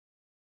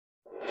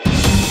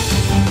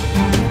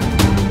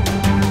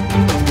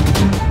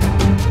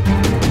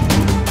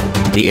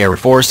The Air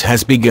Force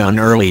has begun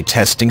early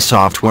testing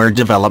software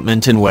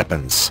development in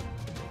weapons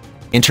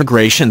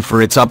integration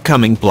for its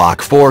upcoming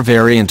Block 4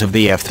 variant of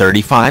the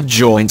F-35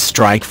 Joint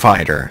Strike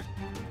Fighter,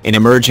 an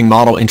emerging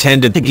model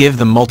intended to give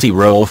the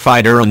multi-role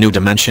fighter a new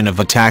dimension of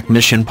attack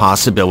mission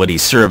possibility,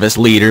 service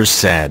leaders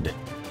said.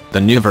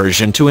 The new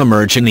version to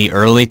emerge in the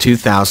early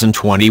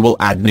 2020 will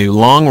add new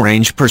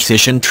long-range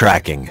precision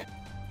tracking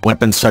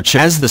weapons such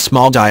as the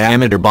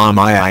small-diameter bomb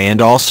II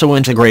and also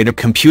integrate a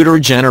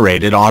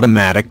computer-generated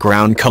automatic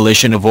ground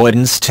collision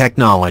avoidance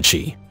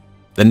technology.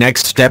 The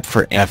next step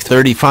for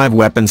F-35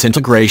 weapons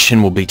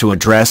integration will be to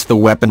address the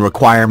weapon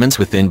requirements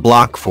within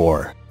Block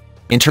 4.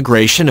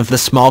 Integration of the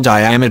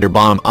small-diameter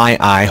bomb II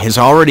has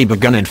already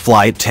begun and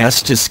flight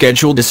test is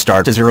scheduled to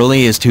start as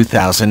early as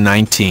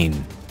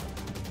 2019.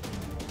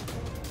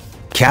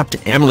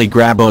 Capt. Emily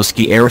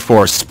Grabowski, Air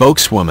Force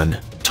spokeswoman,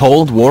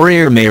 told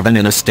Warrior Maven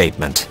in a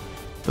statement.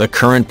 The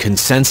current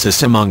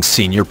consensus among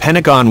senior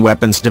Pentagon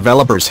weapons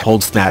developers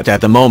holds that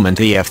at the moment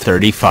the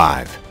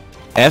F-35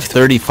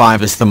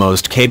 is the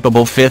most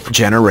capable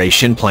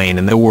fifth-generation plane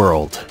in the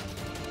world.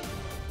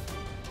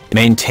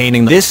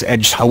 Maintaining this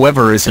edge,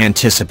 however, is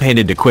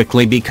anticipated to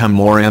quickly become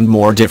more and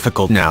more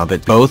difficult now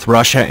that both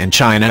Russia and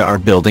China are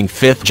building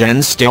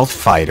fifth-gen stealth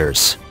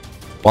fighters.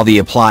 While the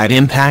applied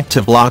impact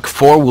of Block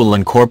 4 will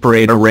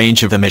incorporate a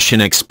range of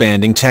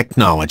emission-expanding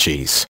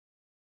technologies,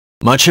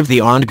 much of the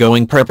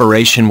ongoing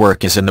preparation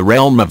work is in the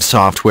realm of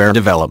software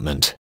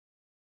development.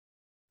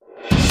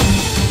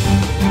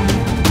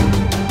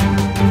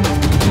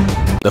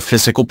 The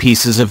physical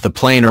pieces of the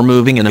plane are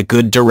moving in a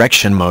good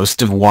direction.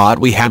 Most of what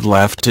we have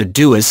left to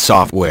do is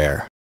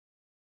software.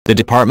 The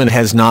department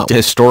has not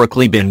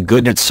historically been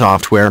good at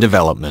software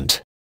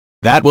development.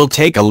 That will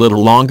take a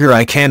little longer.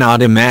 I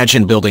cannot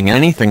imagine building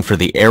anything for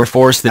the Air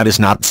Force that is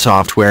not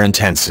software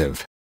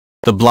intensive.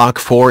 The Block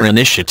 4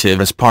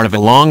 initiative is part of a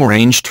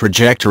long-range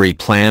trajectory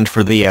planned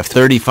for the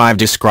F-35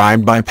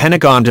 described by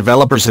Pentagon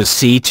developers as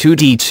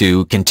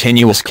C2D2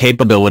 continuous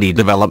capability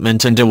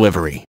development and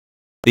delivery.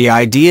 The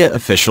idea,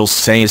 officials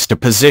say, is to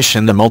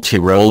position the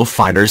multi-role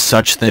fighter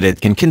such that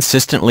it can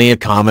consistently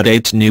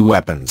accommodate new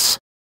weapons,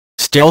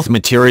 stealth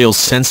materials,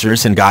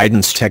 sensors and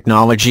guidance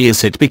technology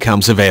as it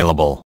becomes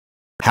available.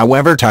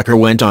 However, Tucker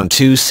went on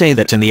to say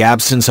that in the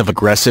absence of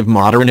aggressive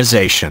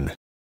modernization,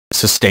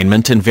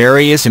 sustainment and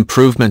various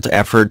improvement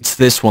efforts,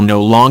 this will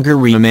no longer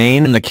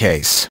remain the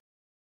case.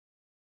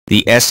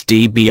 The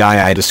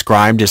SDBII,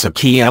 described as a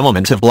key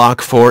element of Block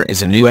 4,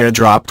 is a new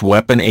airdropped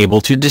weapon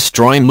able to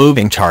destroy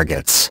moving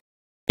targets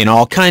in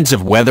all kinds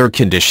of weather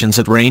conditions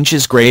at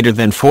ranges greater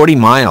than 40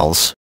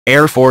 miles,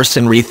 Air Force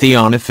and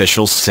Raytheon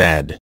officials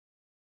said.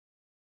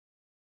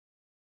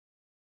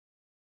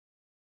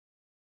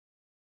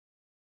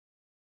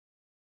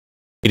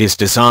 It is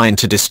designed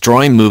to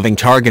destroy moving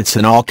targets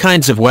in all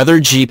kinds of weather,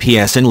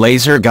 GPS and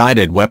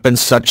laser-guided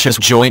weapons such as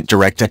Joint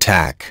Direct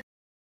Attack.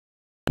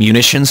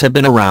 Munitions have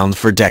been around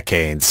for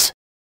decades.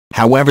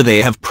 However,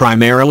 they have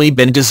primarily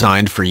been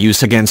designed for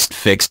use against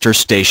fixed or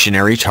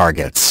stationary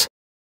targets.